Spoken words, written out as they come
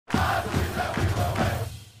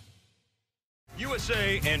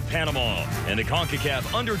USA and Panama in the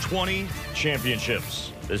CONCACAF U-20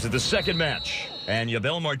 Championships. This is the second match. And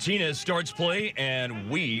Yabel Martinez starts play, and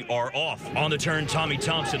we are off. On the turn, Tommy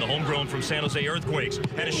Thompson, the homegrown from San Jose Earthquakes.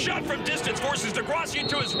 And a shot from distance forces DeGrassi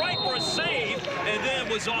to his right for a save, and then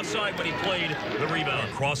was offside when he played the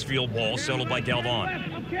rebound. Crossfield ball settled by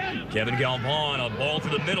Galvan. Kevin Galvan, a ball to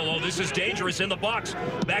the middle. Oh, this is dangerous in the box.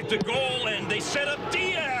 Back to goal, and they set up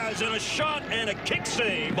Diaz, and a shot and a kick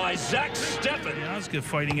save by Zach Steffen. Yeah, that's good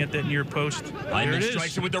fighting at that near post. Hyman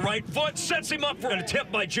strikes it with the right foot, sets him up for an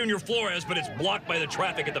attempt by Junior Flores, but it's blocked by the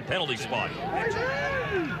traffic at the penalty spot.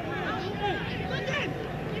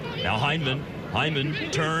 Now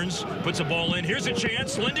Hyman turns, puts a ball in. Here's a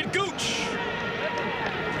chance, Lyndon Gooch.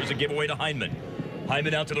 Here's a giveaway to Hyman.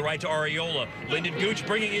 Hyman out to the right to Areola. Lyndon Gooch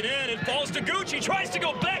bringing it in. It falls to Gooch. He tries to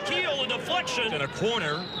go back heel. A deflection. And a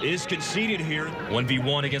corner is conceded here.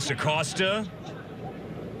 1v1 against Acosta.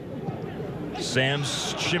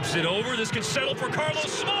 Sams chips it over. This can settle for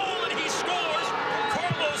Carlos Small, and he scores.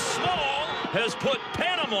 Carlos Small has put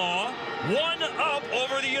Panama 1-up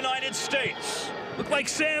over the United States. Looked like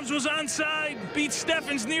Sams was onside. Beat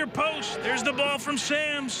Steffen's near post. There's the ball from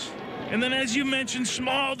Sams. And then, as you mentioned,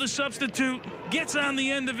 Small, the substitute, gets on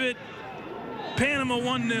the end of it. Panama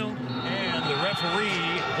 1-0. And the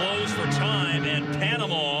referee blows for time, and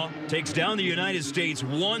Panama takes down the United States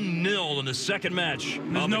 1-0 in the second match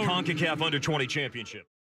of the CONCACAF U-20 Championship.